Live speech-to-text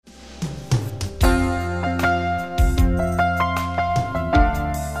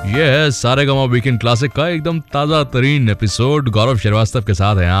ये Saregama weekend classic का एकदम ताज़ा तरीन एपिसोड गौरव श्रीवास्तव के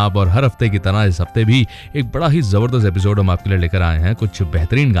साथ हैं आप। और हर हफ्ते की तरह इस हफ्ते भी एक बड़ा ही ज़बरदस्त एपिसोड हम आपके लिए लेकर आए हैं। कुछ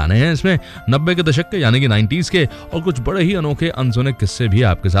बेहतरीन गाने हैं इसमें 90 के दशक के यानी कि 90s के, और कुछ बड़े ही अनोखे अनसुने किस्से भी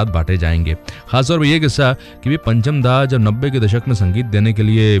आपके साथ बांटे जाएंगे। खासतौर पर यह किस्सा कि वे पंचम दा जब 90 के दशक में संगीत देने के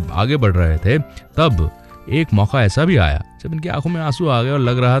लिए आगे बढ़ रहे थे, तब एक मौका ऐसा भी आया जब इनकी आंखों में आंसू आ गए और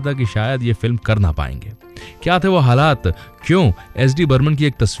लग रहा था कि शायद ये फिल्म कर ना पाएंगे। क्या थे वो हालात, क्यों SD बर्मन की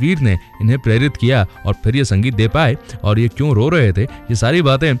एक तस्वीर ने इन्हें प्रेरित किया और फिर ये संगीत दे पाए, और ये क्यों रो रहे थे, ये सारी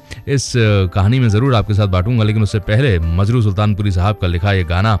बातें इस कहानी में ज़रूर आपके साथ बांटूंगा। लेकिन उससे पहले मजरू सुल्तानपुरी साहब का लिखा ये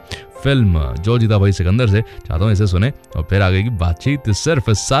गाना फिल्म जो जीता वही सिकंदर से चाहता हूँ इसे सुने, और फिर आगे की बातचीत सिर्फ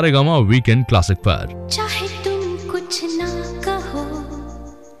सारेगामा वीकेंड क्लासिक पर। चाहे तुम कुछ ना कहो,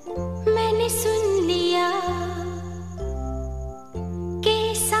 मैंने सुन लिया के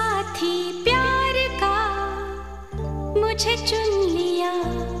साथी प्यार का मुझे चुन लिया,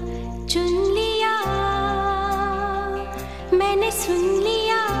 मैंने सुन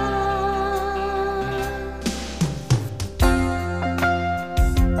लिया।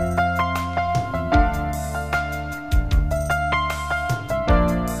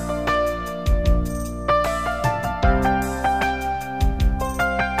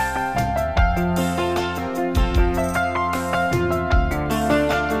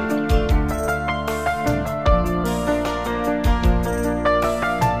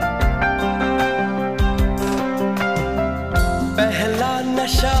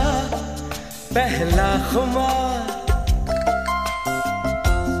 पहला खुमार,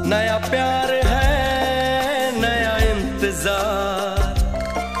 नया प्यार है नया इंतजार,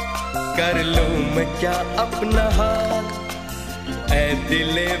 कर लूं मैं क्या अपना हाल, ऐ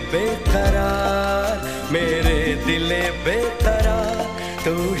दिले बेकरार, मेरे दिले बेकरार,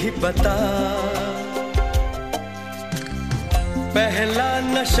 तू ही बता। पहला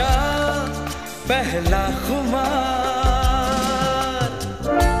नशा पहला खुमार,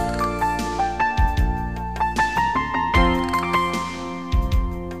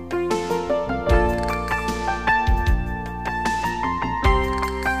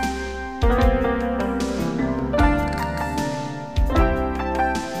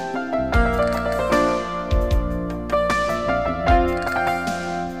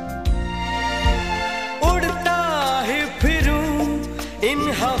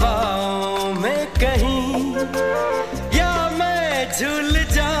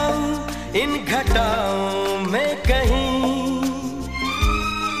 घटाओं में कहीं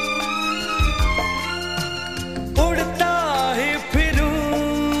उड़ता ही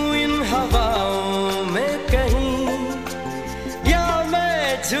फिरूं इन हवाओं में कहीं, या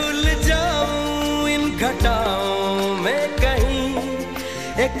मैं झूल जाऊं इन घटाओं में कहीं,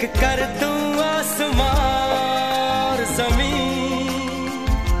 एक कर दूं आसमां और ज़मीन,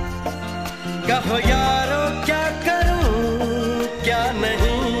 कहो यारो क्या करूं क्या नहीं।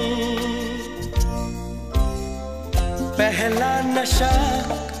 पहला नशा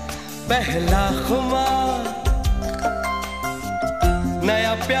पहला खुमार,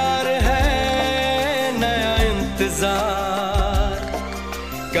 नया प्यार है नया इंतजार,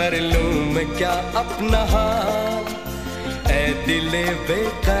 कर लूं मैं क्या अपना हाल, ऐ दिले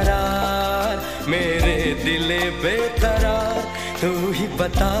बेकरार, मेरे दिले बेकरार, तू ही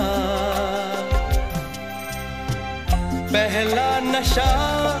बता। पहला नशा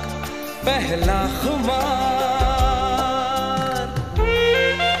पहला खुमार,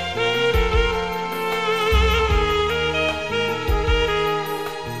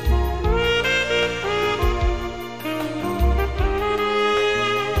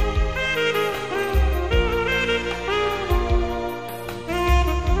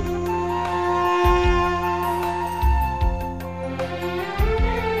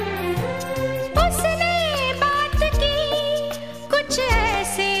 कुछ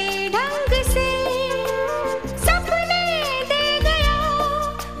ऐसे ढंग से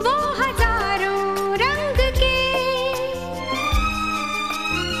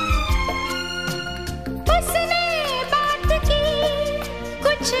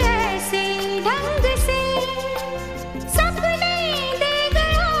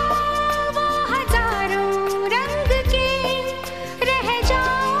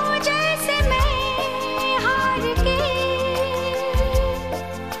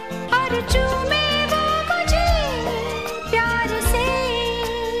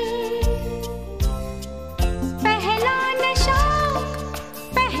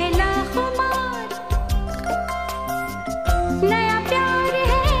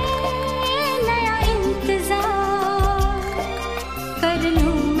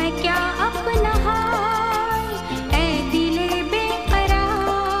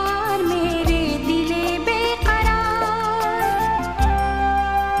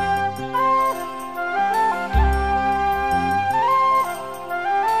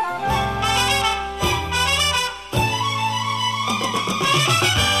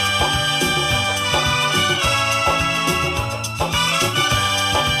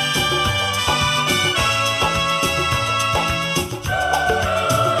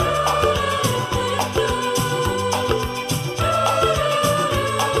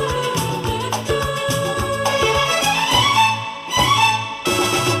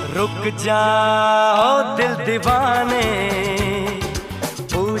रुक जाओ दिल दीवाने,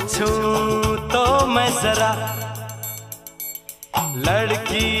 पूछूं तो मैं जरा,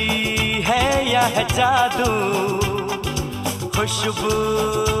 लड़की है या है जादू, खुशबू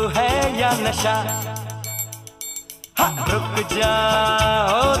है या नशा। रुक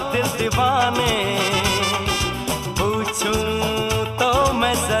जाओ दिल दीवाने, पूछूं तो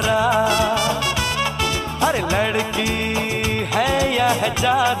मैं जरा, अरे लड़की है या है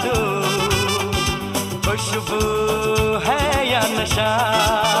जादू, खुशबू है या नशा।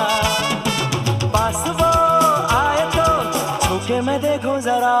 पास वो आए तो छूके मैं देखूं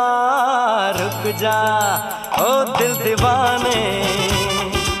जरा, रुक जा ओ दिल दीवाने,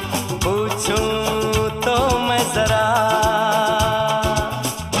 पूछूं तो मैं जरा।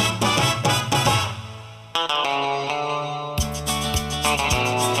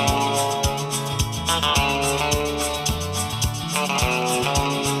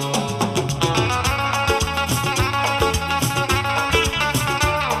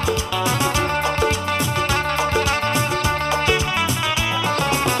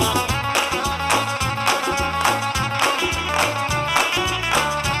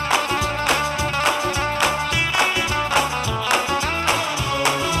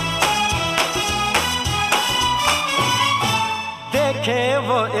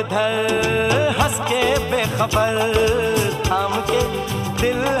 इधर हंस के बेखबर थाम के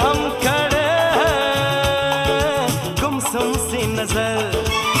दिल हम खड़े हैं, गुमसुम सी नजर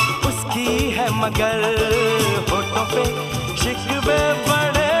उसकी है मगर होठों पे शिकवे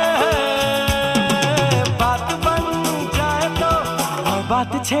पड़े हैं। बात बन जाए तो मैं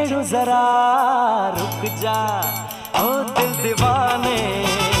बात छेड़ूं जरा, रुक जा ओ दिल दीवाने,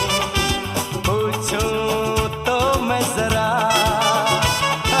 पूछूं तो मैं जरा,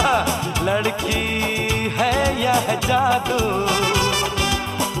 लड़की है या है जादू,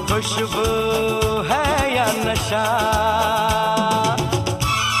 खुशबू है या नशा।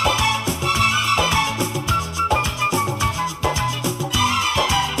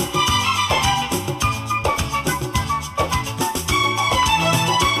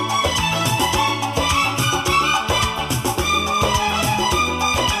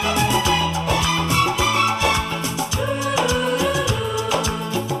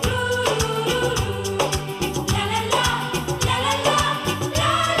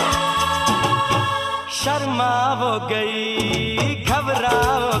 हो गई घबरा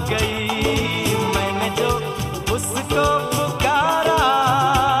हो गई, मैंने जो उसको पुकारा,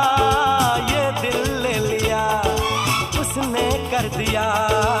 ये दिल ले लिया उसने कर दिया,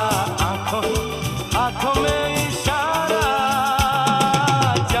 आंखों आंखों में इशारा।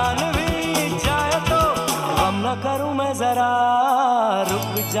 जान भी जाए तो हम न करूं मैं जरा,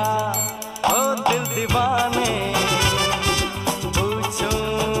 रुक जा ओ दिल दीवाने,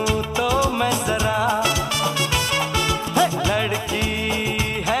 पूछूं तो मैं जरा,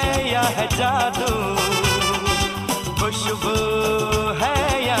 लड़की है या है जादू, खुशबू है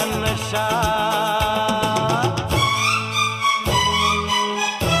या नशा।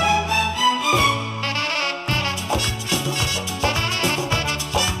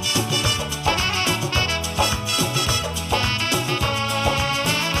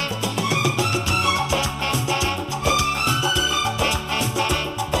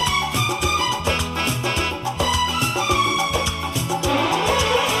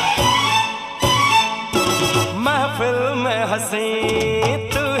 हंसी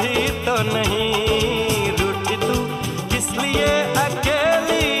तू ही तो नहीं, रूठी तू किस लिए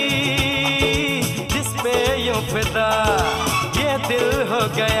अकेली, जिस पे यूं फिदा ये दिल हो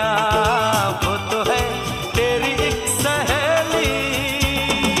गया, वो तो है तेरी एक सहेली।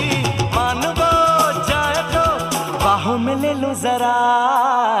 मान वो जाए तो बाहों में ले लूं जरा,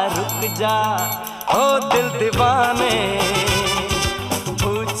 रुक जा ओ दिल दीवाने,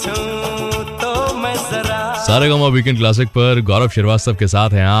 पूछूं तो मैं जरा। सारेगामा वीकेंड क्लासिक पर गौरव श्रीवास्तव के साथ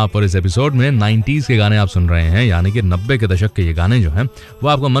हैं आप, और इस एपिसोड में 90s के गाने आप सुन रहे हैं, यानी कि 90 के दशक के ये गाने जो हैं वो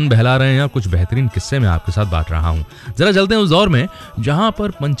आपका मन बहला रहे हैं, और कुछ बेहतरीन किस्से में आपके साथ बांट रहा हूँ। जरा चलते हैं उस दौर में जहाँ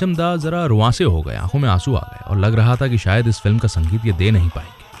पर पंचम दा जरा रुआंसे हो गए, आंखों में आंसू आ गए और लग रहा था कि शायद इस फिल्म का संगीत ये दे नहीं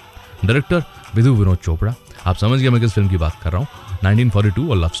पाएंगे। डायरेक्टर विधु विनोद चोपड़ा, आप समझ गए मैं किस फिल्म की बात कर रहा हूँ, 1942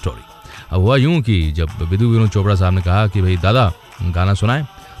 और लव स्टोरी। अब हुआ यूं कि जब विधु विनोद चोपड़ा साहब ने कहा कि भाई दादा गाना सुनाए,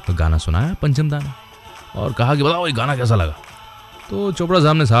 तो गाना सुनाया पंचम दा ने और कहा कि बताओ ये गाना कैसा लगा। तो चोपड़ा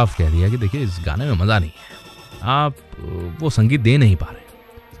साहब ने साफ कह दिया कि देखिए इस गाने में मज़ा नहीं है, आप वो संगीत दे नहीं पा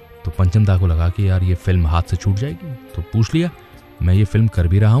रहे। तो पंचम दा को लगा कि यार ये फिल्म हाथ से छूट जाएगी, तो पूछ लिया मैं ये फिल्म कर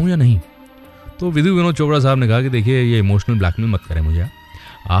भी रहा हूँ या नहीं। तो विधु विनोद चोपड़ा साहब ने कहा कि देखिए ये इमोशनल ब्लैकमेल मत करें मुझे,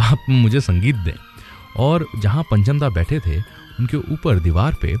 आप मुझे संगीत दें। और जहाँ पंचम दा बैठे थे उनके ऊपर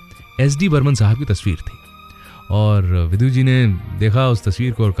दीवार पे SD बर्मन साहब की तस्वीर थी। और विदु जी ने देखा उस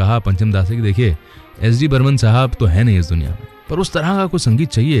तस्वीर को और कहा पंचम दास से कि देखिए SD बर्मन साहब तो है नहीं इस दुनिया में, पर उस तरह का कोई संगीत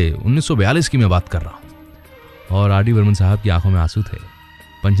चाहिए। 1942 की मैं बात कर रहा हूँ। और RD बर्मन साहब की आंखों में आंसू थे।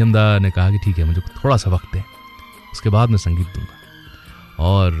 पंचम दा ने कहा कि ठीक है, मुझे थोड़ा सा वक्त दें, उसके बाद मैं संगीत दूंगा।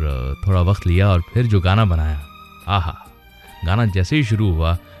 और थोड़ा वक्त लिया और फिर जो गाना बनाया, आहा, गाना जैसे ही शुरू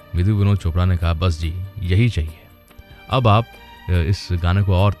हुआ विदु विनोद चोपड़ा ने कहा बस जी यही चाहिए, अब आप इस गाने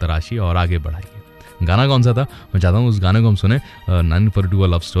को और तराशिए और आगे बढ़ाइए। गाना कौन सा था मैं चाहता हूँ उस गाने को हम सुने 942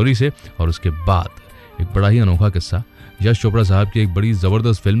 लव स्टोरी से। और उसके बाद एक बड़ा ही अनोखा किस्सा, यश चोपड़ा साहब की एक बड़ी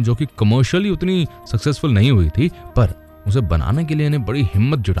ज़बरदस्त फिल्म जो कि कमर्शियली उतनी सक्सेसफुल नहीं हुई थी, पर उसे बनाने के लिए इन्हें बड़ी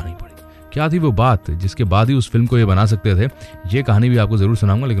हिम्मत जुटानी पड़ी। क्या थी वो बात जिसके बाद ही उस फिल्म को ये बना सकते थे, ये कहानी भी आपको ज़रूर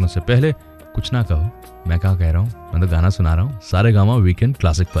सुनाऊंगा। लेकिन उससे पहले कुछ ना कहो, मैं क्या कह रहा हूँ, मैं तो गाना सुना रहा हूँ सारे गामा वीकेंड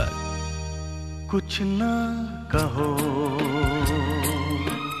क्लासिक पर। कुछ ना कहो,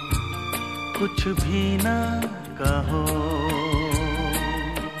 कुछ भी ना कहो,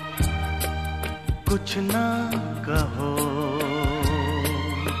 कुछ ना कहो,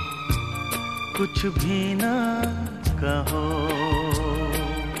 कुछ भी ना कहो,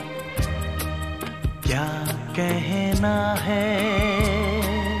 क्या कहना है,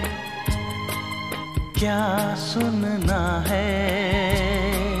 क्या सुनना है,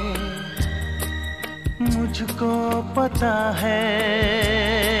 मुझको पता है,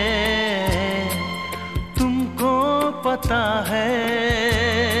 तुमको पता है,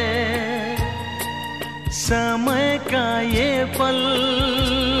 समय का ये पल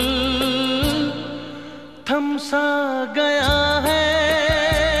थम सा गया है,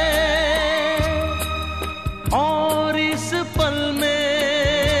 और इस पल में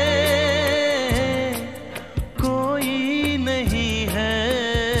कोई नहीं है,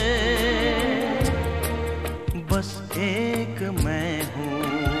 बस एक मैं हूँ,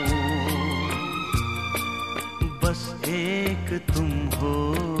 बस एक तुम हो,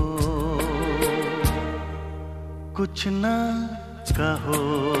 कुछ ना कहो,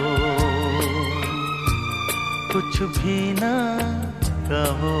 कुछ भी ना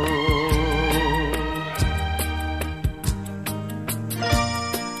कहो।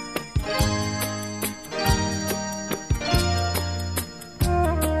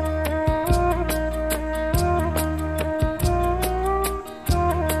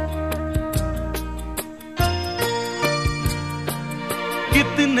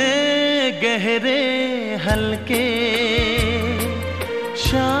 कितने गहरे हल्के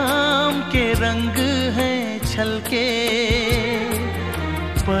शाम के रंग हैं छलके,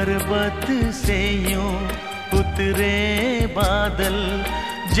 पर्वत से यूं उतरे बादल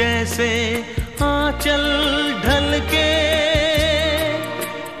जैसे आंचल ढलके,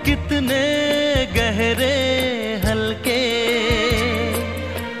 कितने गहरे हल्के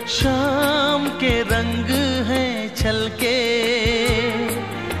शाम के रंग हैं छलके,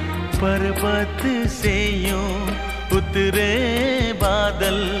 पर्वत से यूं उतरे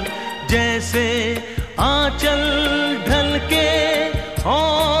बादल जैसे आंचल ढलके,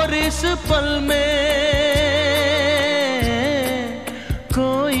 और इस पल में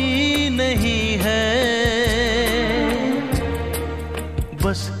कोई नहीं है,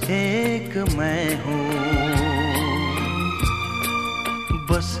 बस एक मैं हूँ,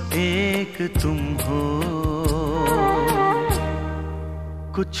 बस एक तुम हो,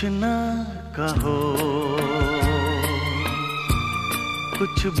 कुछ ना कहो,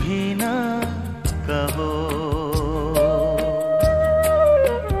 कुछ भी ना कहो।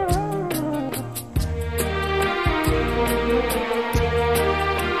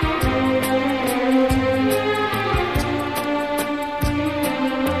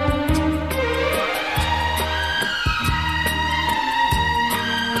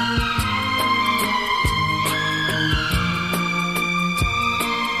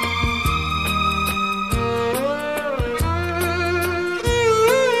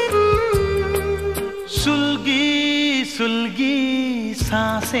 सुलगी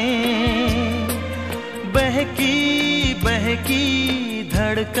सांसें, बहकी बहकी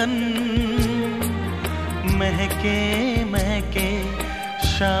धड़कन, महके महके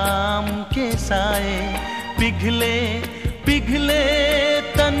शाम के साए, पिघले पिघले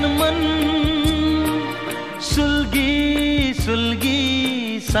तन मन, सुलगी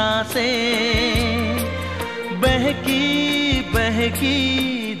सुलगी सांसें, बहकी बहकी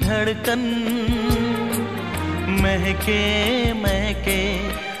धड़कन, महके महके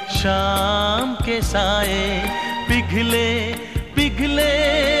शाम के साए, पिघले पिघले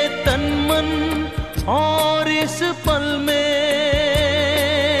तन मन, और इस पल में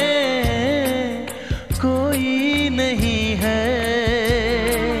कोई नहीं है,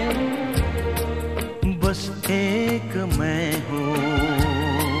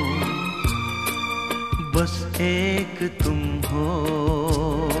 बस एक तुम हो,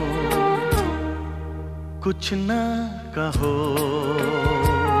 कुछ ना कहो,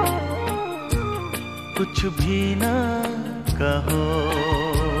 कुछ भी ना कहो,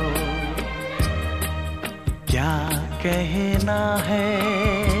 क्या कहना है,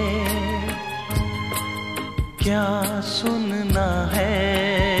 क्या सुनना है,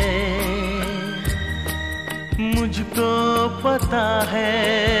 मुझको पता है,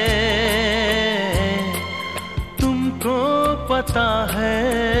 तुमको पता है,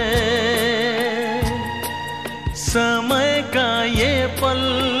 समय का ये पल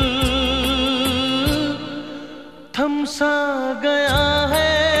थम सा गया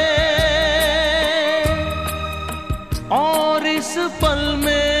है, और इस पल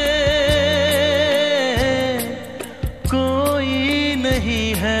में कोई नहीं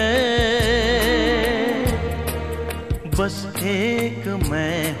है, बस एक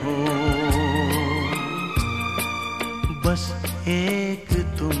मैं हूँ, बस एक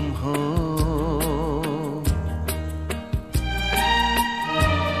तुम हो।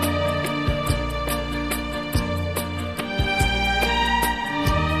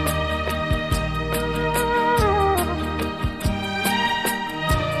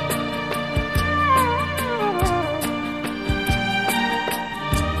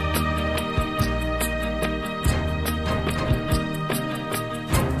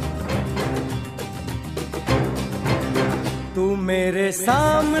 तू मेरे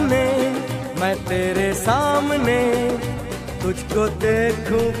सामने, मैं तेरे सामने, तुझको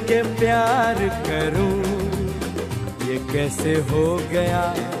देखूं के प्यार करूं, ये कैसे हो गया,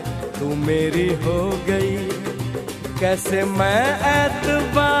 तू मेरी हो गई, कैसे मैं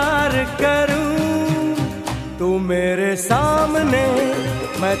एतबार करूं। तू मेरे सामने,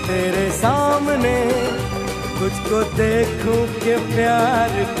 मैं तेरे सामने, तुझको देखूं के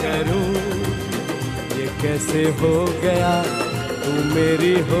प्यार करूं, कैसे हो गया, तू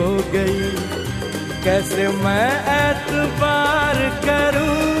मेरी हो गई, कैसे मैं एतबार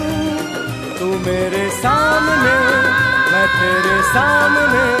करूं। तू मेरे सामने, मैं तेरे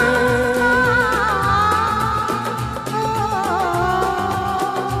सामने,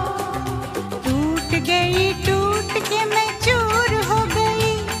 टूट गई, टूट के मैं चूर हो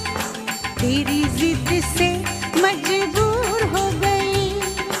गई, तेरी जिद से मजबूर हो गई,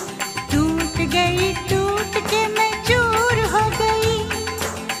 टूट गई, टूट के मैं चूर हो गई,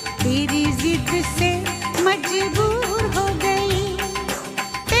 तेरी जिद से मजबूर हो गई,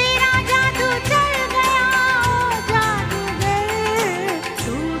 तेरा जादू चल गया, ओ जादूगर,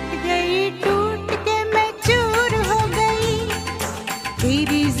 टूट गई, टूट के मैं चूर हो गई,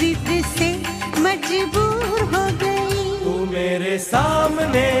 तेरी जिद से मजबूर हो गई। तू मेरे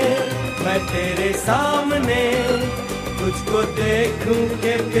सामने, मैं तेरे सामने, तुझको देखूं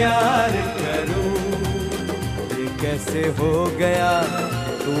के प्यार करूं, ये कैसे हो गया,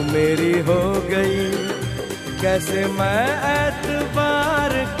 तू मेरी हो गई, कैसे मैं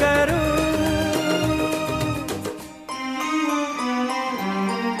एतबार करूं।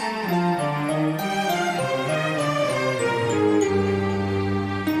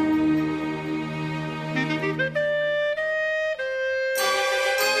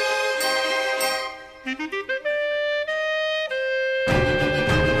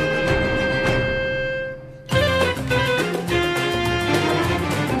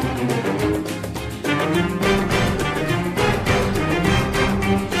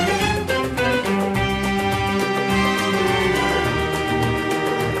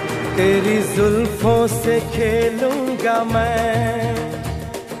 तेरी जुल्फों से खेलूंगा मैं,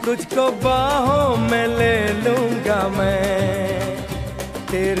 तुझको बाहों में ले लूंगा मैं,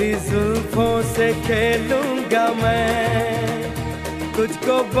 तेरी जुल्फों से खेलूंगा मैं,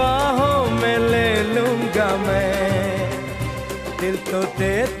 तुझको बाहों में ले लूंगा मैं। दिल तो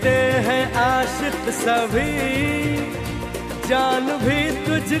देते हैं आशिक सभी, जान भी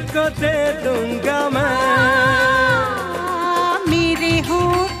तुझको दे दूंगा मैं। मेरे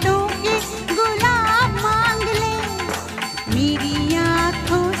होठों के गुलाब मांग ले, मेरी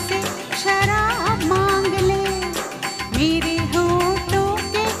आँखों से शराब मांग ले, मेरे होठों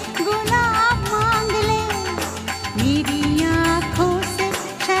के गुलाब मांग ले, मेरी आँखों से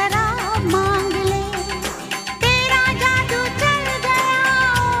शराब मांग ले, तेरा जादू चल गया,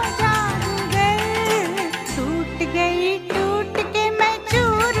 ओ जादूगर, टूट गई, टूट के मैं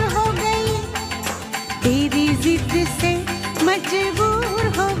चूर हो गई, तेरी जिद से मजबूर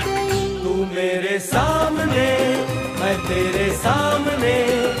हो गई। तू मेरे सामने, मैं तेरे सामने,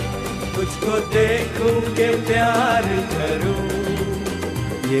 तुझको देखूं के प्यार करूं,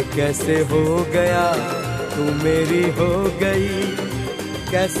 ये कैसे हो गया, तू मेरी हो गई,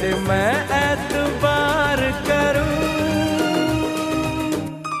 कैसे मैं एतबार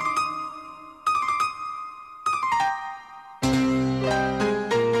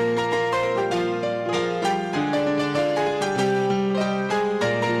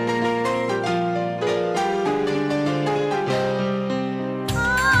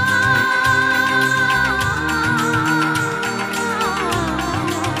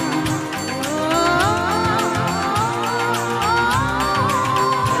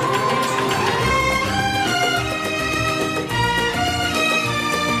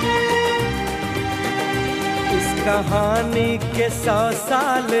कहानी के 100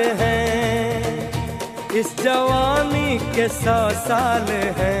 साल हैं, इस जवानी के 100 साल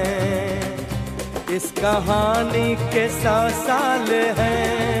हैं, इस कहानी के 100 साल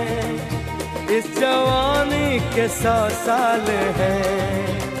हैं, इस जवानी के 100 साल हैं।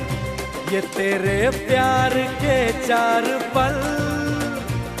 ये तेरे प्यार के 4 पल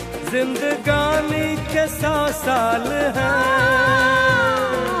जिंदगानी के 100 साल हैं।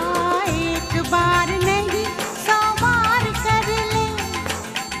 एक बार नहीं 100 बार कर ले,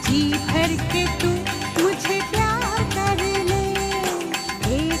 जी भर के तू मुझे प्यार कर ले।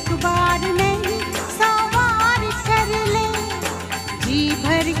 एक बार नहीं 100 बार कर ले, जी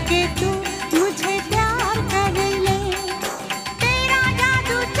भर के तू मुझे प्यार कर ले। तेरा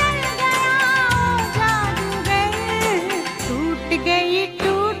जादू चल गया ओ जादूगर, टूट गई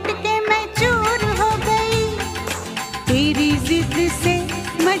टूट के मैं चूर हो गई, तेरी जिद से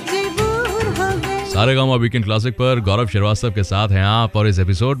मजबूर हो गई। सारेगामा वीकेंड क्लासिक पर गौरव श्रीवास्तव के साथ हैं आप, और इस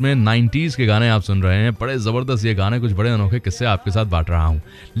एपिसोड में 90s के गाने आप सुन रहे हैं। बड़े जबरदस्त ये गाने, कुछ बड़े अनोखे किस्से आपके साथ बांट रहा हूँ।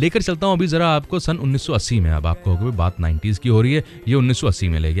 लेकर चलता हूँ अभी जरा आपको सन 1980 में। अब आपको होगा बात 90s की हो रही है, ये 1980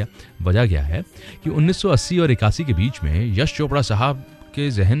 में ले गया। वजह क्या है कि 1980 और 81 के बीच में यश चोपड़ा साहब के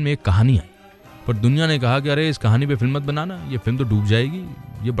जहन में एक कहानी आई, पर दुनिया ने कहा कि अरे इस कहानी पे फिल्म मत बनाना, ये फिल्म तो डूब जाएगी,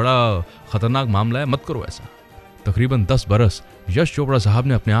 ये बड़ा खतरनाक मामला है, मत करो ऐसा। तकरीबन 10 बरस यश चोपड़ा साहब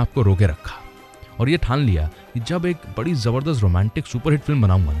ने अपने आप को रोके रखा और ये ठान लिया कि जब एक बड़ी ज़बरदस्त रोमांटिक सुपरहिट फिल्म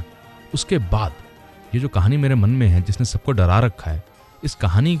बनाऊंगा ना, उसके बाद ये जो कहानी मेरे मन में है जिसने सबको डरा रखा है, इस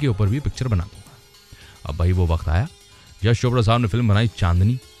कहानी के ऊपर भी पिक्चर बना दूंगा। अब भाई वो वक्त आया। यश चोपड़ा साहब ने फिल्म बनाई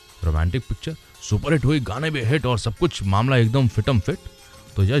चांदनी, रोमांटिक पिक्चर, सुपरहिट हुई, गाने भी हिट और सब कुछ, मामला एकदम फिटम फिट।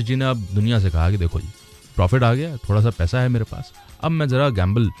 तो यश जी ने अब दुनिया से कहा कि देखो जी, प्रॉफिट आ गया, थोड़ा सा पैसा है मेरे पास, अब मैं ज़रा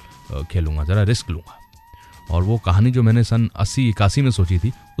गैम्बल खेलूंगा, ज़रा रिस्क लूंगा, और वो कहानी जो मैंने सन 80-81 में सोची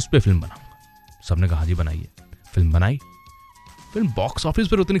थी उस पर फिल्म बनाऊंगा। सबने कहा जी बनाइए। फिल्म बनाई। फिल्म बॉक्स ऑफिस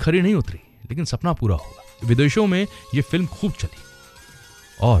पर उतनी खरी नहीं उतरी, लेकिन सपना पूरा हुआ। विदेशों में ये फिल्म खूब चली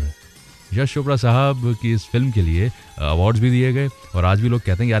और यश चोपड़ा साहब की इस फिल्म के लिए अवार्ड्स भी दिए गए। और आज भी लोग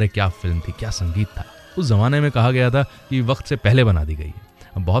कहते हैं कि यार क्या फिल्म थी, क्या संगीत था। उस जमाने में कहा गया था कि वक्त से पहले बना दी गई है।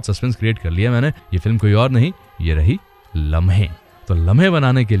 अब बहुत सस्पेंस क्रिएट कर लिया मैंने। ये फिल्म कोई और नहीं, ये रही लम्हे। तो लम्हे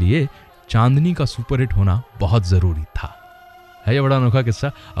बनाने के लिए चांदनी का सुपरहिट होना बहुत जरूरी था। है ये बड़ा अनोखा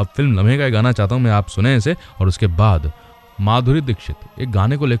किस्सा। अब फिल्म लम्हे का एक गाना चाहता हूं मैं, आप सुने इसे, और उसके बाद माधुरी दीक्षित एक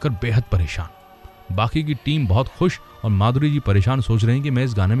गाने को लेकर बेहद परेशान। बाकी की टीम बहुत खुश और माधुरी जी परेशान, सोच रही हैं कि मैं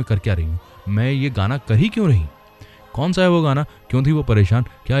इस गाने में कर क्या रही हूँ, मैं ये गाना कर ही क्यों रही। कौन सा है वो गाना, क्यों थी वो परेशान,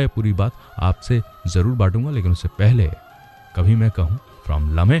 क्या है पूरी बात आपसे जरूर बांटूंगा। लेकिन उससे पहले कभी मैं कहूँ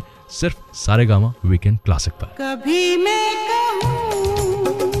फ्रॉम लम्हे, सिर्फ सारेगामा वीकेंड क्लासिक पर। कभी मैं कहूँ,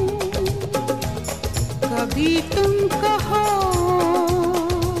 कभी तुम कहो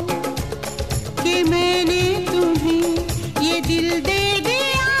कि मैंने तुम्हें ये दिल दे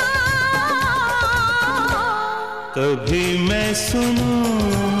दिया। कभी मैं सुनूं,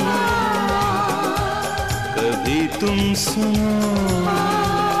 कभी तुम सुनो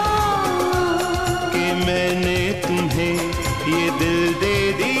कि मैंने तुम्हें ये दिल दे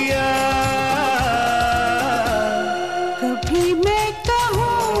दिया। कभी मैं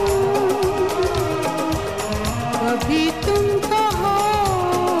कहूँ, कभी तुम कहो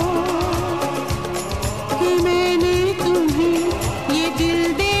कि मैंने तुम्हें ये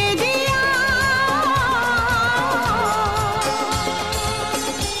दिल दे दिया।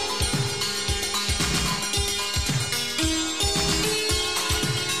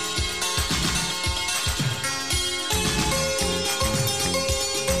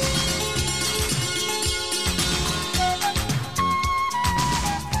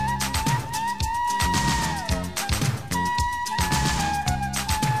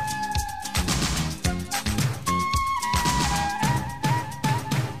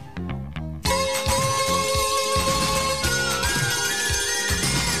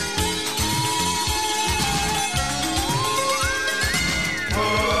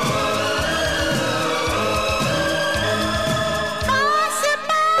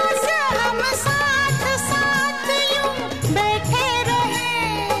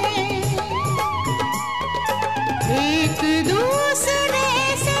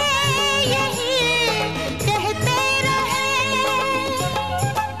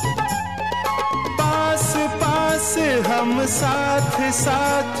 हम साथ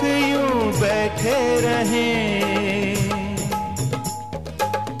साथ यूं बैठे रहें,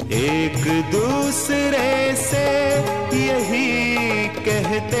 एक दूसरे से यही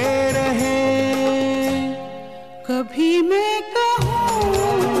कहते रहें। कभी मैं कहूँ,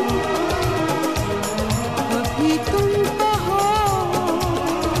 कभी तुम कहो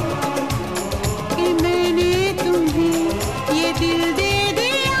कि मैंने तुम्हें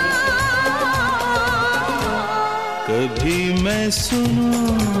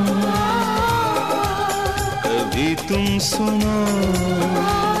कभी तुम सुनो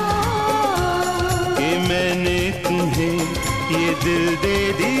कि मैंने तुम्हें ये दिल दे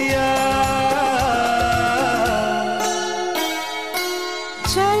दिया।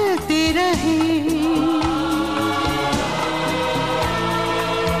 चलते रहे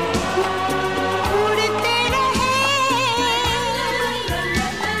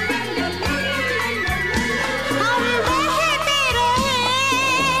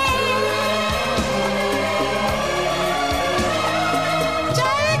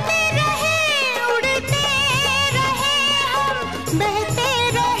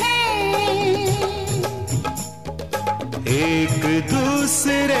एक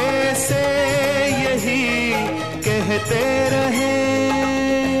दूसरे से यही कहते रहे।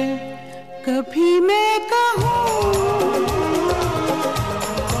 कभी मैं कहूँ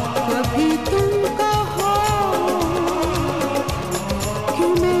कभी तुम कहो कि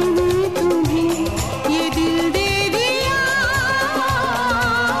मैंने तुम्हें ये दिल दे दिया।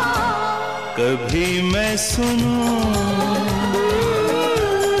 कभी मैं सुनूं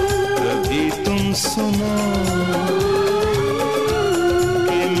कभी तुम सुनो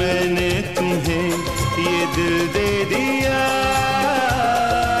ये दिल दे दिया।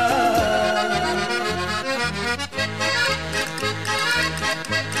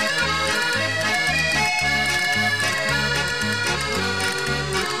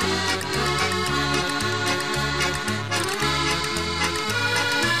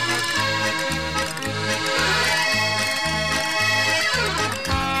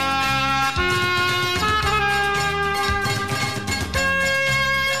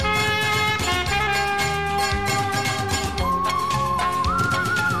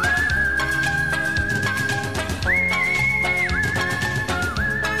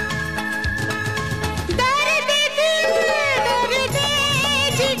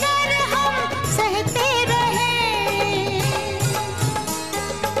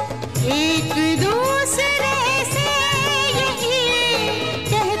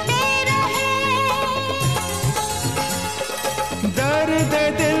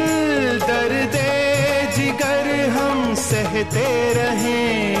 सहते रहें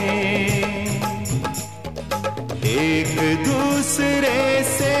एक दूसरे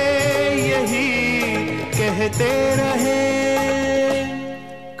से यही कहते रहें।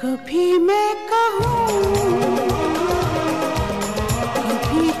 कभी मैं कहूँ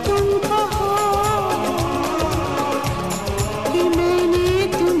कभी तुम कहो कि मैंने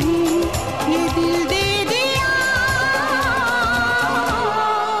तुम्हें ये दिल दे दिया।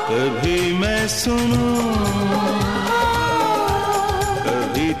 कभी मैं सुनूं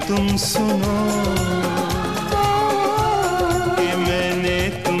तुम सुनो कि मैंने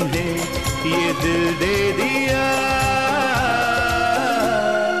तुम्हें ये दिल दे दिया।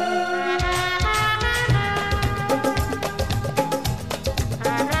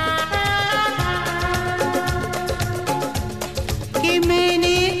 कि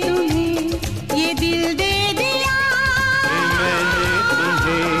मैंने तुम्हें ये दिल दे दिया। कि मैंने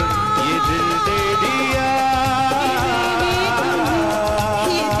तुम्हें ये दिल दे दिया।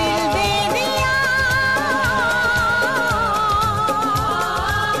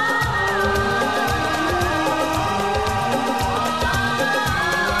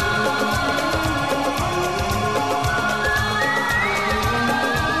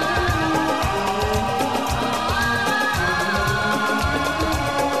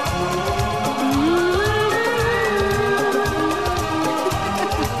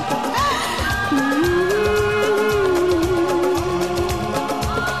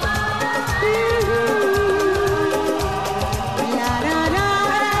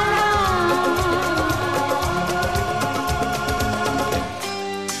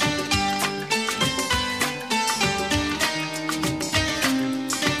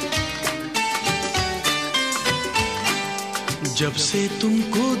 जब से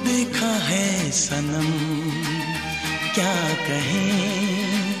तुमको देखा है सनम क्या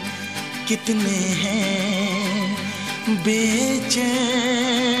कहें कितने हैं बेचैन।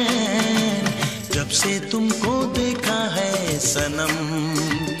 जब से तुमको देखा है सनम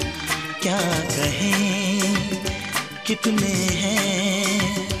क्या कहें कितने हैं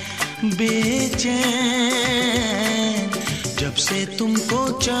बेचैन। जब से तुमको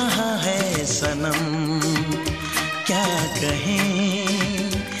चाहा है सनम क्या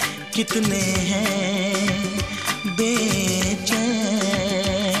कहें कितने हैं बेचैन।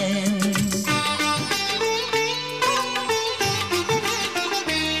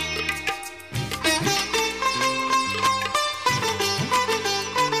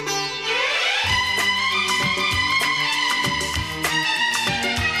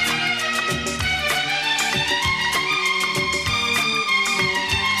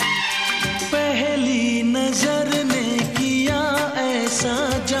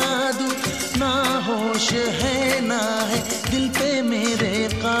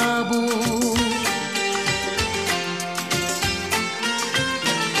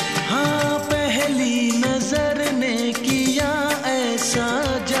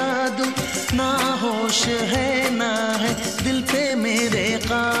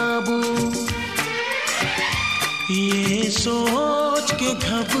 ये सोच के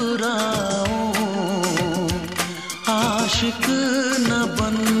घबराऊं आशिक न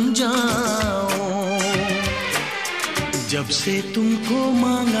बन जाऊं। जब से तुमको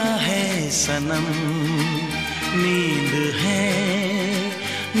मांगा है सनम, नींद है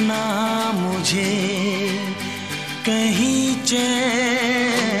ना मुझे कहीं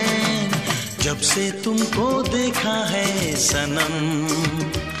चैन। जब से तुमको देखा है सनम,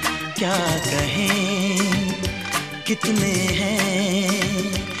 क्या कहें कितने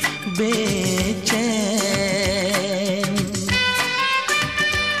हैं बेचैन।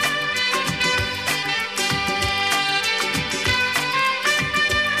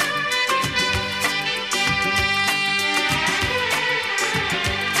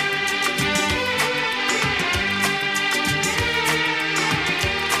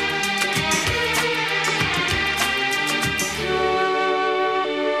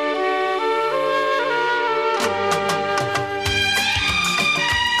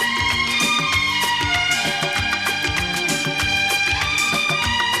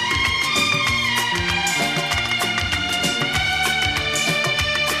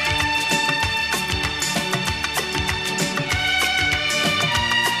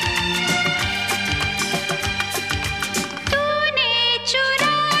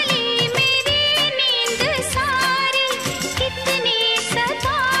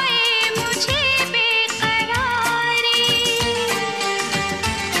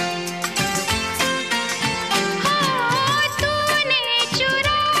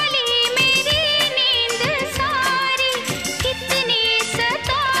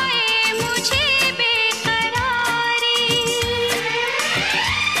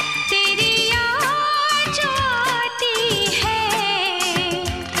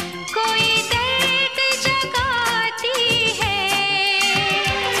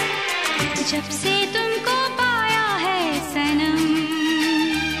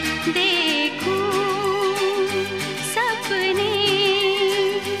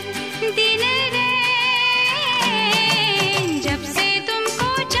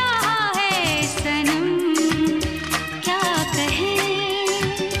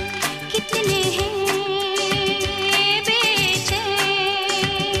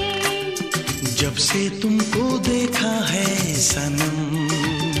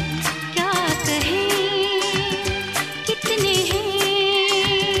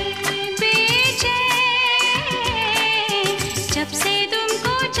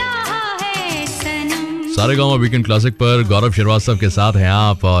 सारेगामा वीकेंड क्लासिक पर गौरव श्रीवास्तव के साथ हैं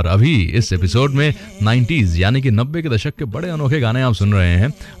आप। और अभी इस एपिसोड में 90s यानी कि 90 के दशक के बड़े अनोखे गाने आप सुन रहे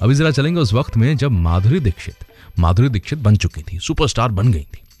हैं। अभी जरा चलेंगे उस वक्त में जब माधुरी दीक्षित बन चुकी थी, सुपरस्टार बन गई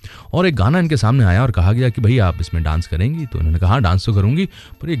थी। और एक गाना इनके सामने आया और कहा गया कि भाई आप इसमें डांस करेंगी। तो इन्होंने कहा डांस तो करूंगी,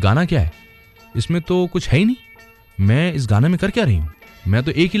 पर ये गाना क्या है, इसमें तो कुछ है ही नहीं, मैं इस गाने में कर क्या रही हूँ। मैं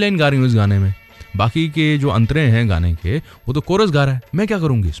तो एक ही लाइन गा रही हूँ इस गाने में, बाकी के जो अंतरे हैं गाने के वो तो कोरस गा रहा है, मैं क्या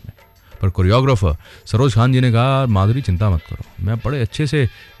करूँगी इसमें। पर कोरियोग्राफर सरोज खान जी ने कहा माधुरी चिंता मत करो, मैं बड़े अच्छे से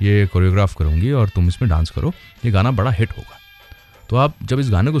ये कोरियोग्राफ करूँगी और तुम इसमें डांस करो, ये गाना बड़ा हिट होगा। तो आप जब इस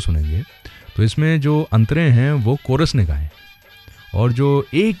गाने को सुनेंगे तो इसमें जो अंतरे हैं वो कोरस ने गाए और जो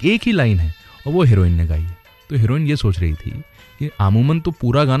एक ही लाइन है और वो हीरोइन ने गाई है। तो हीरोइन ये सोच रही थी कि अमूमन तो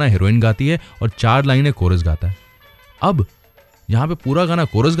पूरा गाना हीरोइन गाती है और 4 लाइनें कोरस गाता है, अब यहाँ पे पूरा गाना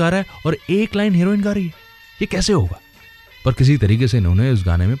कोरस गा रहा है और 1 लाइन हीरोइन गा रही है, ये कैसे होगा। पर किसी तरीके से इन्होंने उस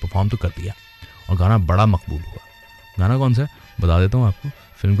गाने में परफॉर्म तो कर दिया और गाना बड़ा मकबूल हुआ। गाना कौन सा है बता देता हूँ आपको,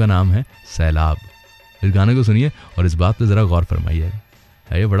 फिल्म का नाम है सैलाब। इस गाने को सुनिए और इस बात पे ज़रा गौर फरमाइए,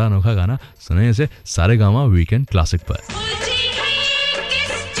 है ये बड़ा अनोखा गाना। सुने इसे सारेगामा वीकेंड क्लासिक पर।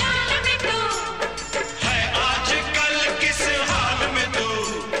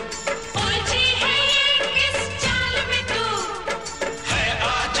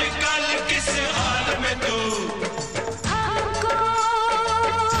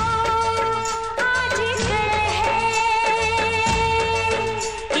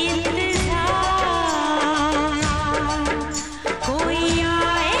 कोई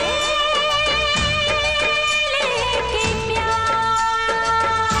आए लेके प्यार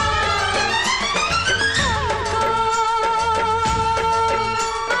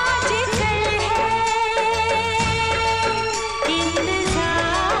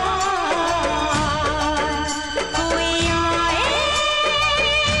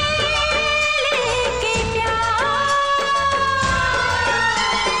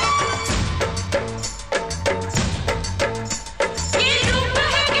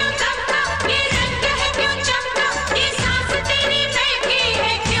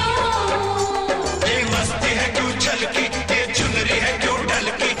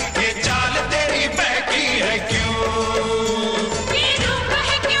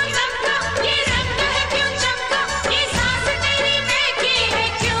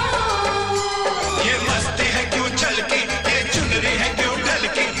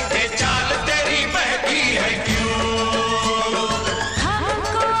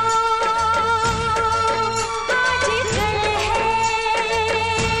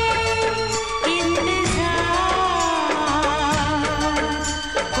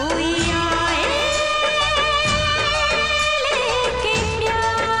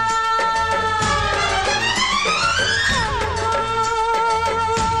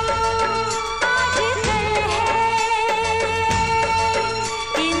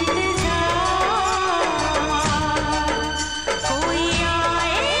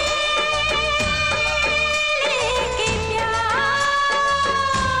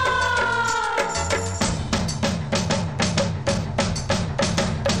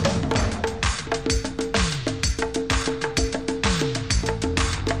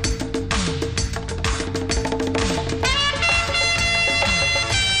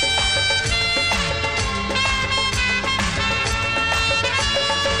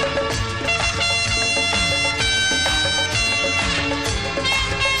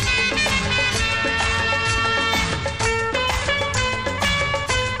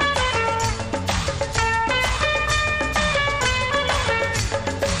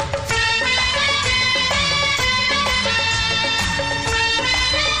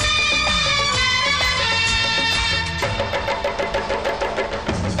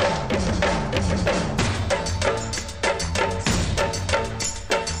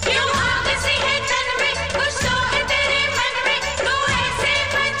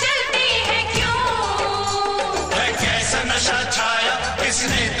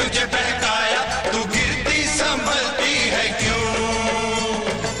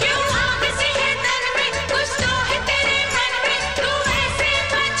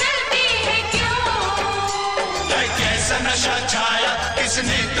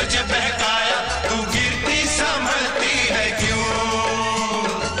किसने तुझे बहकाया, तू गिरती संभलती है क्यों?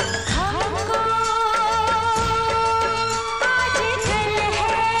 हमको आज कल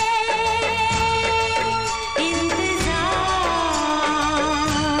है इंतजार,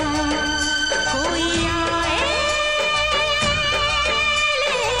 कोई आए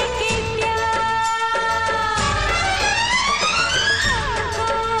लेके प्यार। हमको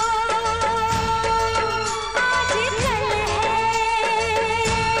आज कल है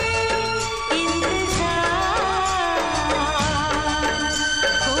इंतजार,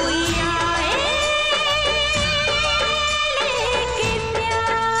 कोई आए लेके प्यार।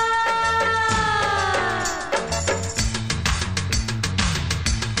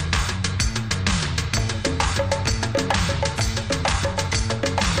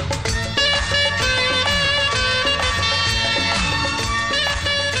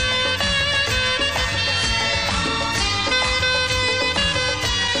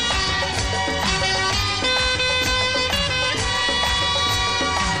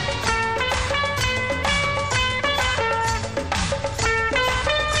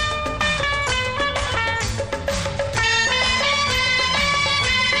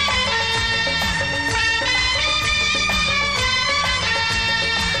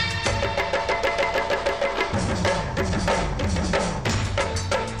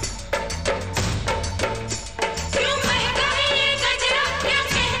 क्यों महका है ये गजरा, क्या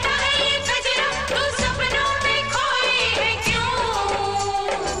कहता है ये गजरा, तू सपनों में खोई है क्यों?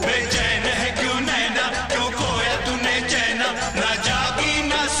 बेचैन है क्यों नैना, क्यों खोया तूने चैना, ना जागी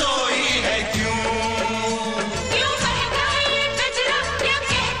ना सोई है क्यों? क्यों महका है ये गजरा, क्या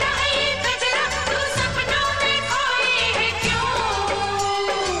कहता है ये गजरा, तू सपनों में खोई है क्यों?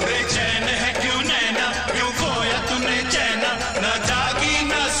 बेचैन है क्यों नैना, क्यों खोया तूने चैना, ना जागी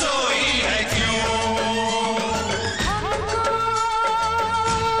ना सोई है क्यों? हमको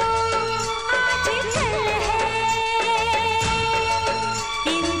आज कल है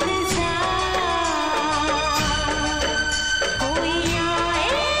इंतजार, कोई आए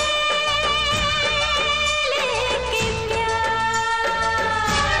लेके प्यार।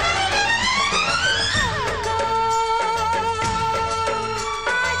 हमको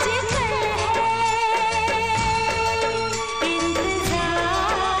आज कल है इंतजार,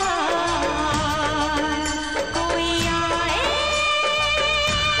 कोई आए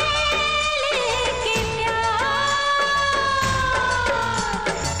लेके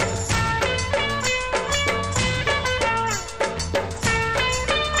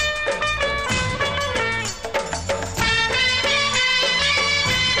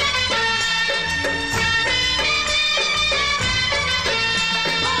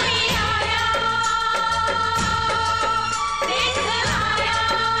कोई आया देख आया,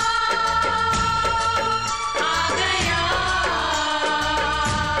 आ गया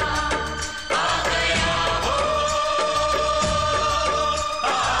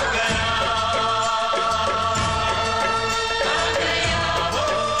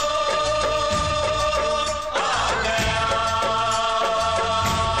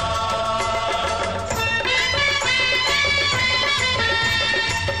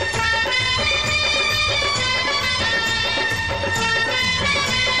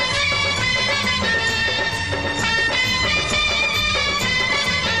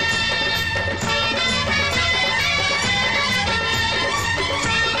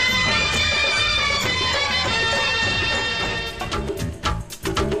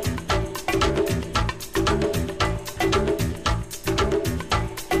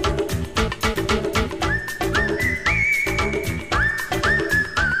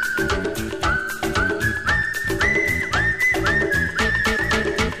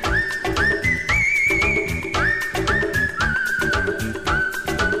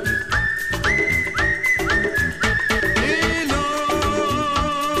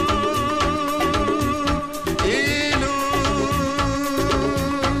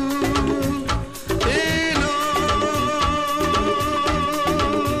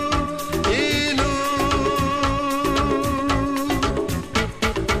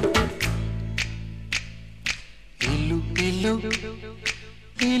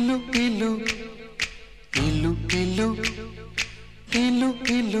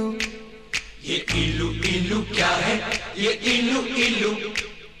ये इलू इलू क्या है, ये इलू इलू,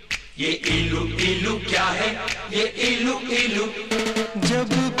 ये इलू इलू क्या है, ये इलू इलू। जब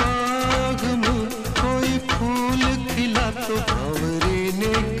बाग में कोई फूल खिला तो भंवरे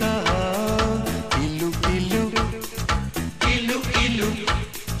ने कहा इलू इलू इलू इलू।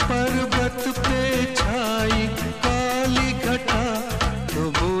 पर्वत पे छाई काली घटा तो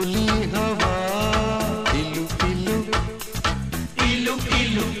बोली हवा इलू इलू इलू इलू।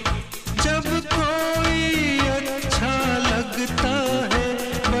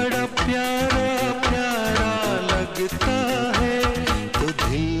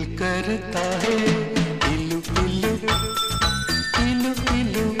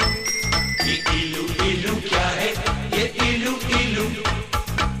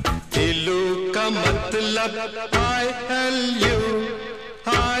 मतलब I tell you,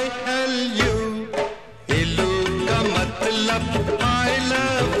 I tell you. इलू का मतलब I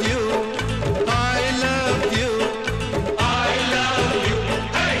love you, I love you, I love you,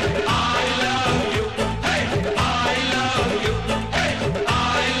 hey, I love you, hey, I love you, hey,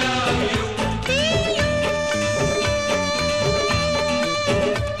 I love you.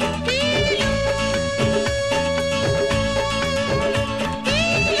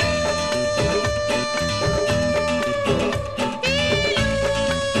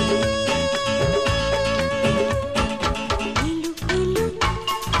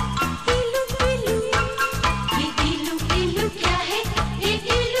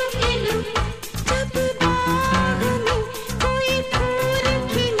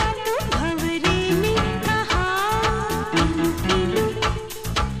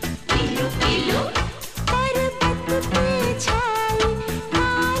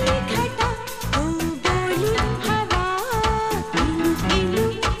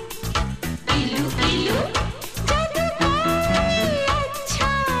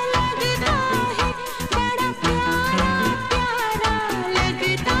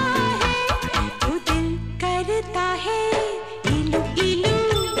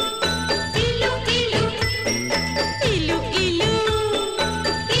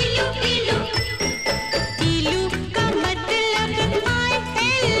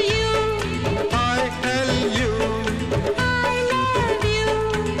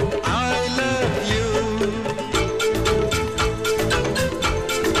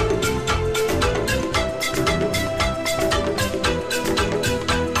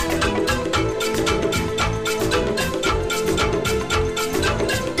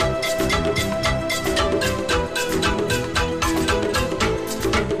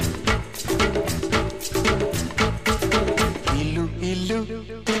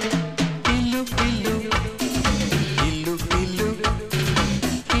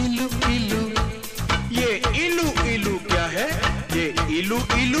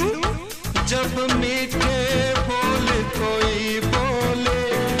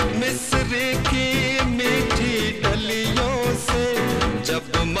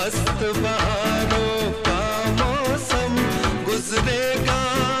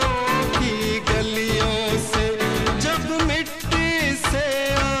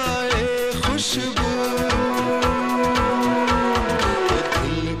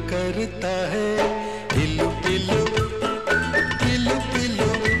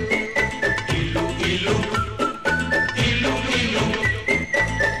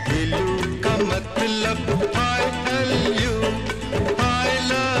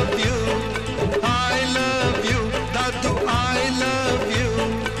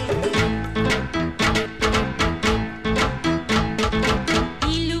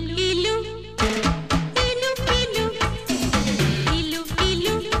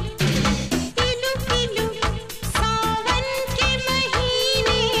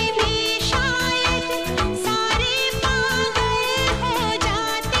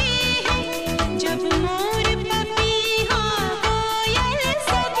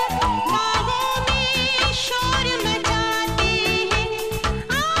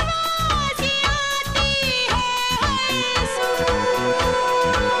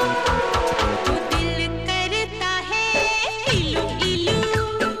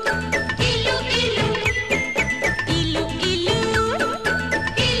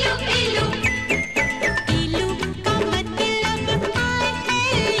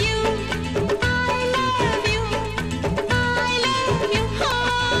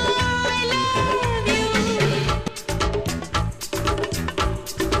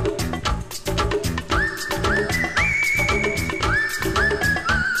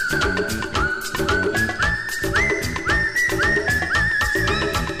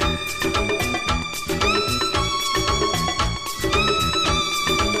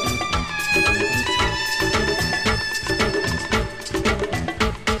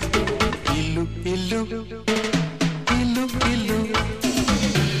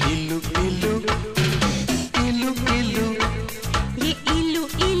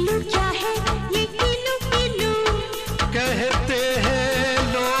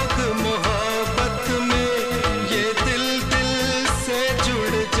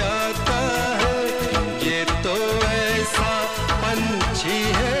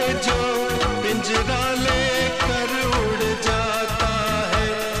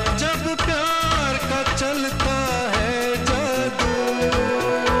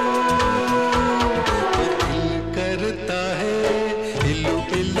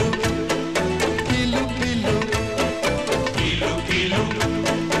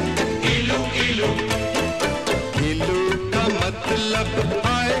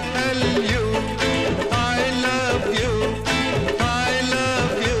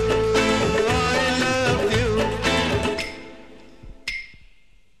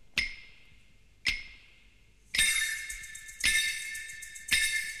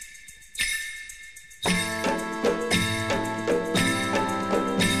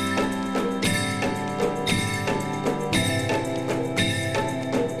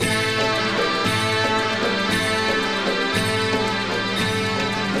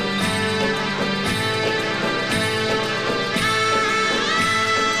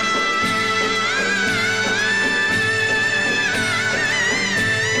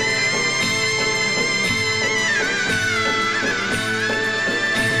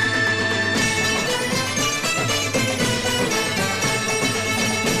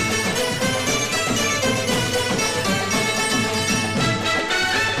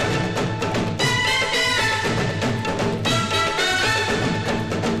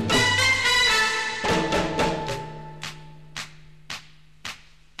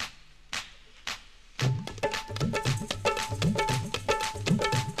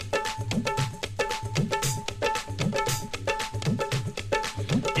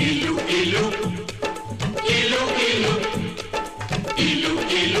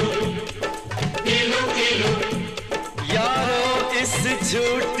 यारो इस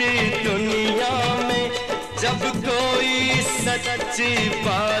झूठी दुनिया में जब कोई सच्ची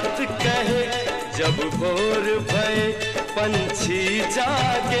बात कहे, जब भोर भये पंछी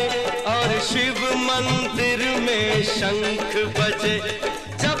जागे और शिव मंदिर में शंख बजे,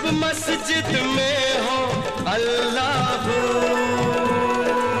 जब मस्जिद में हो अल्लाह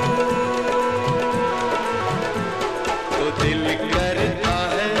तो दिल करता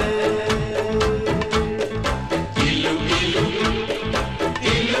है इलू इलू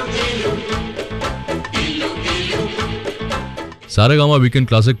इलू इलू इलू इलू। सारेगामा वीकेंड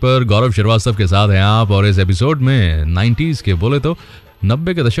क्लासिक पर गौरव श्रीवास्तव के साथ हैं आप, और इस एपिसोड में 90s के बोले तो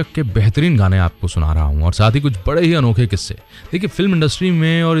 90 के दशक के बेहतरीन गाने आपको सुना रहा हूँ, और साथ ही कुछ बड़े ही अनोखे किस्से। देखिए, फिल्म इंडस्ट्री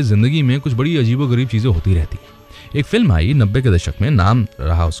में और इस जिंदगी में कुछ बड़ी अजीबोगरीब चीज़ें होती रहती हैं। एक फिल्म आई 90 के दशक में, नाम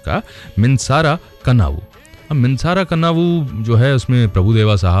रहा उसका मिंसारा कन्नावू। अब मिंसारा कन्नावू जो है, उसमें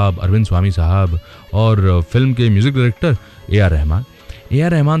प्रभुदेवा साहब, अरविंद स्वामी साहब और फिल्म के म्यूज़िक डायरेक्टर ए आर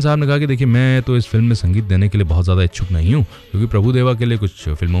रहमान साहब ने कहा कि देखिए, मैं तो इस फिल्म में संगीत देने के लिए बहुत ज़्यादा इच्छुक नहीं हूँ, क्योंकि प्रभुदेवा के लिए कुछ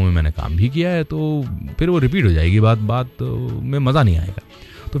फिल्मों में मैंने काम भी किया है, तो फिर वो रिपीट हो जाएगी बात में मज़ा नहीं आएगा।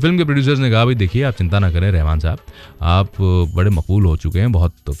 तो फिल्म के प्रोड्यूसर्स ने कहा, भाई देखिए, आप चिंता ना करें रहमान साहब, आप बड़े मकबूल हो चुके हैं,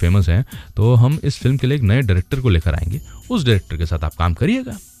 बहुत फेमस हैं, तो हम इस फिल्म के लिए एक नए डायरेक्टर को लेकर आएंगे, उस डायरेक्टर के साथ आप काम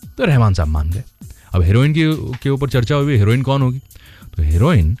करिएगा। तो रहमान साहब मान गए। अब हीरोइन के ऊपर चर्चा हुई, हीरोइन कौन होगी? तो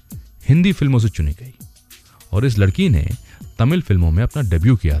हीरोइन हिंदी फिल्मों से चुनी गई, और इस लड़की ने तमिल फिल्मों में अपना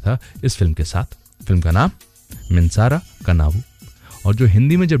डेब्यू किया था इस फिल्म के साथ। फिल्म का नाम मिंसारा कन्नावू, और जो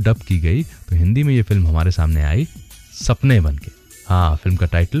हिंदी में जब डब की गई तो हिंदी में ये फिल्म हमारे सामने आई सपने बन के। हाँ, फिल्म का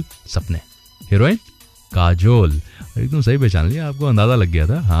टाइटल सपने, हीरोइन काजोल। एकदम सही पहचान लिया, आपको अंदाज़ा लग गया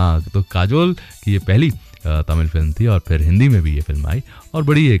था। हाँ, तो काजोल की ये पहली तमिल फिल्म थी, और फिर हिंदी में भी ये फिल्म आई, और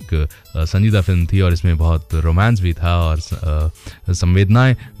बड़ी एक संजीदा फिल्म थी, और इसमें बहुत रोमांस भी था, और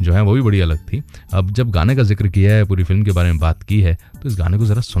संवेदनाएं जो हैं वो भी बड़ी अलग थी। अब जब गाने का जिक्र किया है, पूरी फिल्म के बारे में बात की है, तो इस गाने को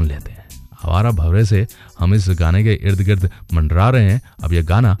ज़रा सुन लेते हैं। आवारा भंवरे से हम इस गाने के इर्द गिर्द मंडरा रहे हैं। अब यह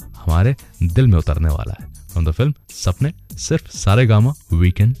गाना हमारे दिल में उतरने वाला है। फ्रॉम द फिल्म सपने, सिर्फ सारेगामा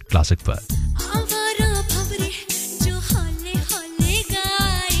वीकेंड क्लासिक पर।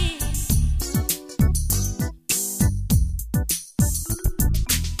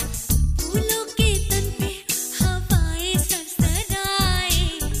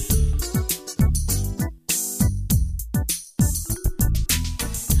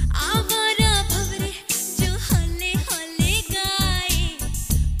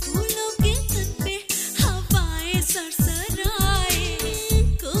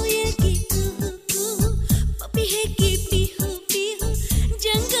 कोयल की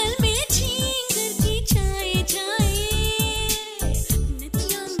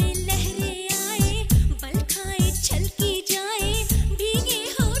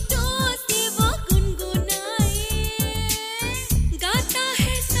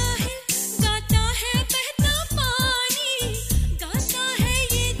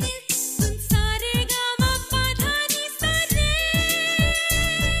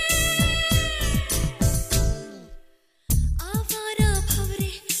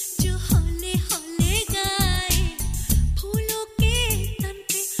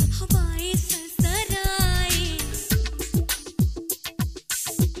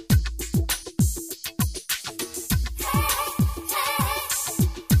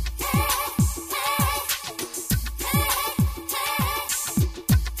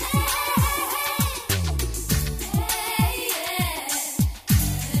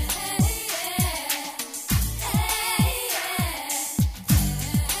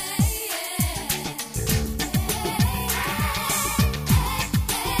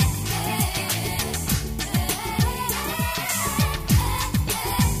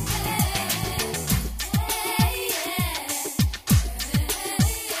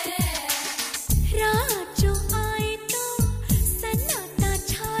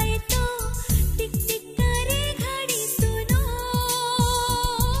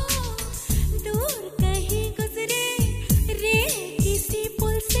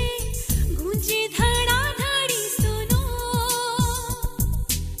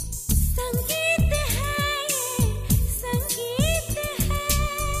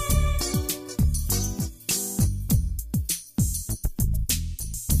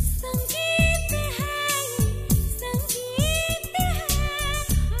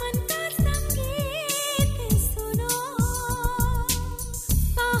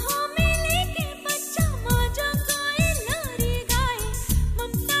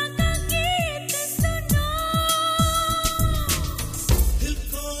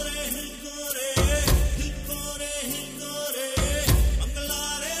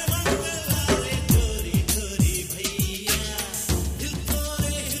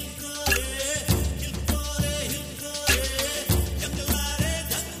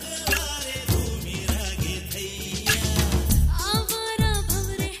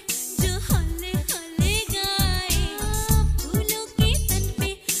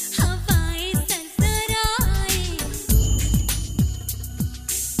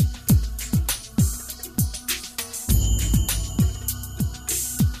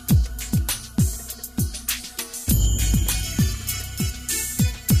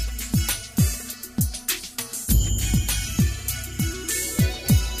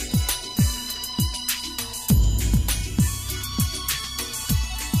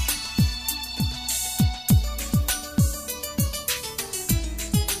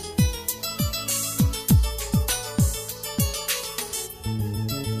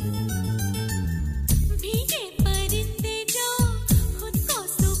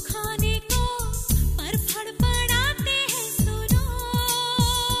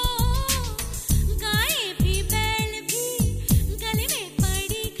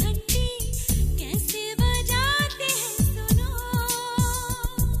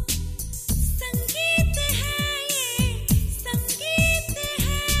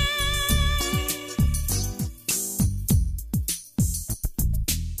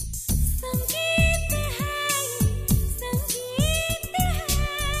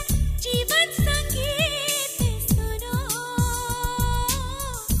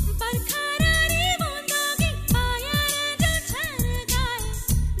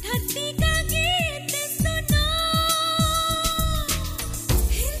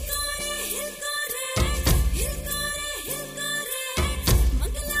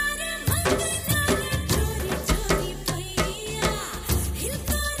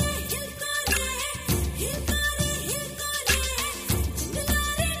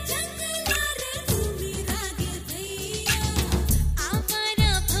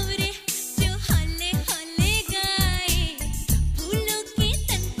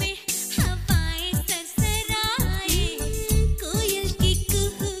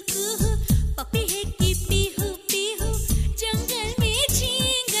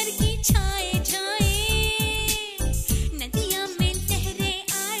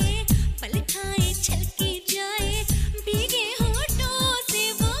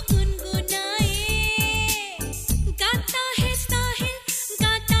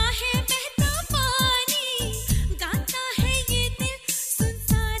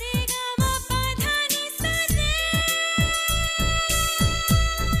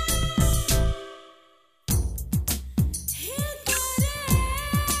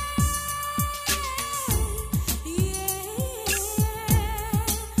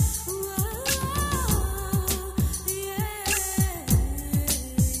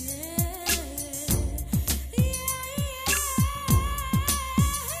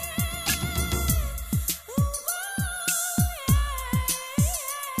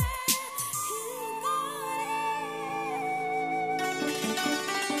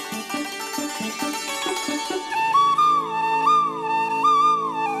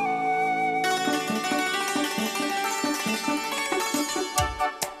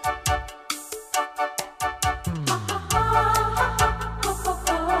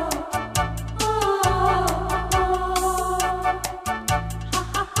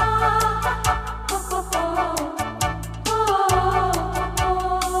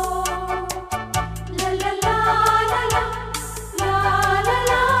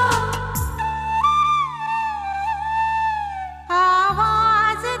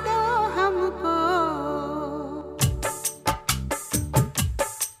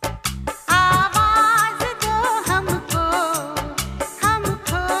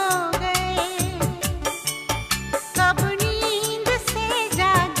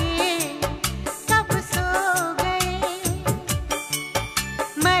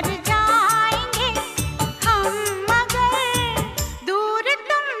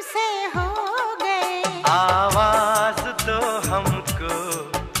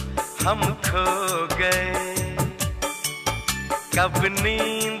हम खो गए, कब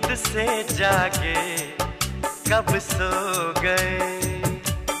नींद से जागे, कब सो गए।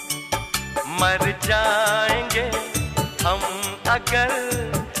 मर जाएंगे हम अगर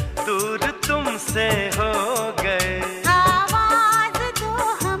दूर तुमसे हो गए। आवाज दो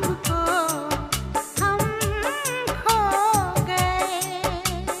हमको, हम खो गए।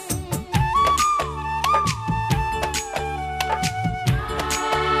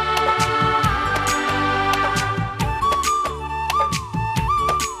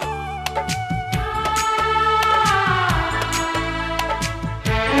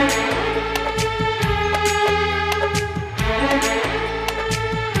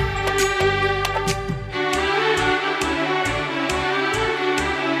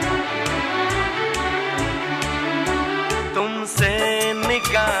 तुमसे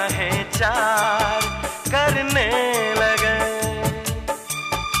निगाहें चार करने लगे,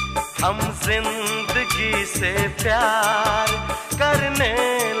 हम जिंदगी से प्यार करने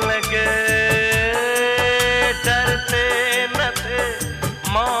लगे। डरते न थे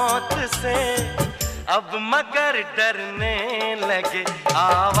मौत से, अब मगर डरने लगे।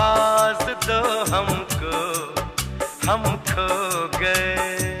 आवाज दो हमको, हम खो गए।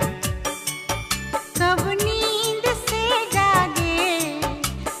 कब नींद से जागे,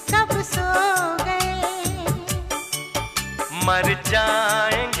 कब सो गए। मर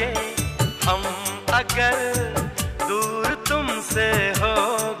जाएंगे हम अगर दूर तुमसे हो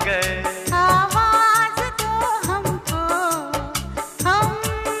गए। आवाज दो हमको, हम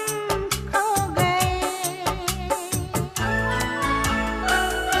खो गए।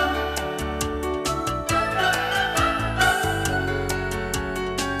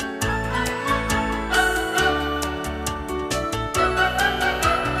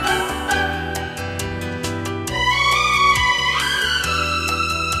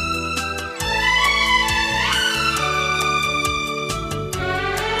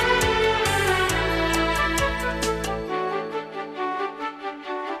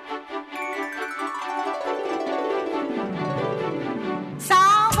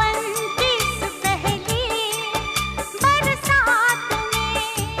 सावन की इस पहली बरसात में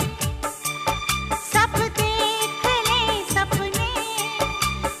सब देख ले सपने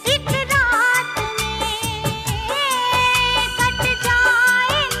एक रात में। कट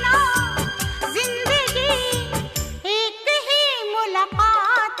जाए ना जिंदगी एक ही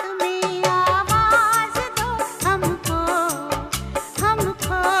मुलाकात में। आवाज दो हमको, हम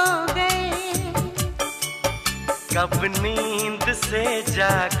खो गए। कब नींद से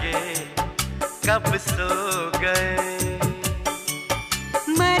जागे, कब सो गए।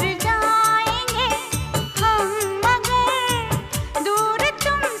 मर जाएंगे हम मगर दूर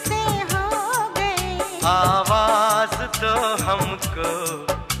तुमसे हो गए। आवाज दो हमको,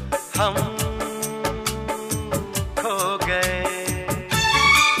 हम खो गए।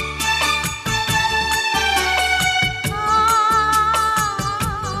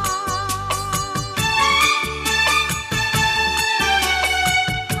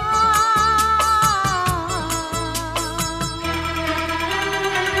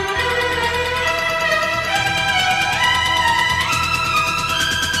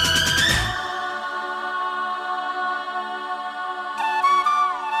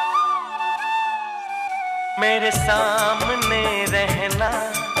 मेरे सामने रहना,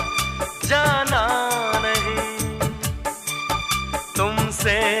 जाना नहीं।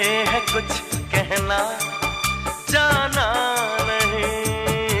 तुमसे है कुछ कहना, जाना नहीं।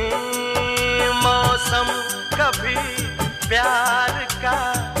 मौसम कभी प्यार का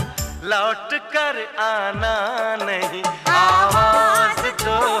लौट कर आना नहीं। आवाज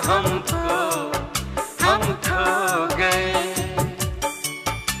दो हमको, हम खो गए।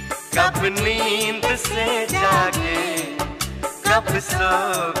 कब नींद से जागे, कब सो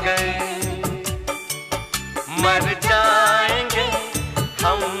गए। मर जाएंगे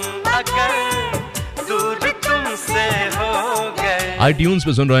हम अगर दूर तुमसे हो गए। iTunes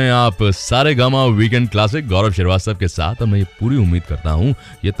पे सुन रहे हैं आप सारे गामा वीकेंड क्लासिक गौरव श्रीवास्तव के साथ। और मैं ये पूरी उम्मीद करता हूँ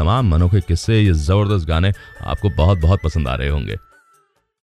ये तमाम अनोखे किस्से, ये जबरदस्त गाने आपको बहुत बहुत पसंद आ रहे होंगे।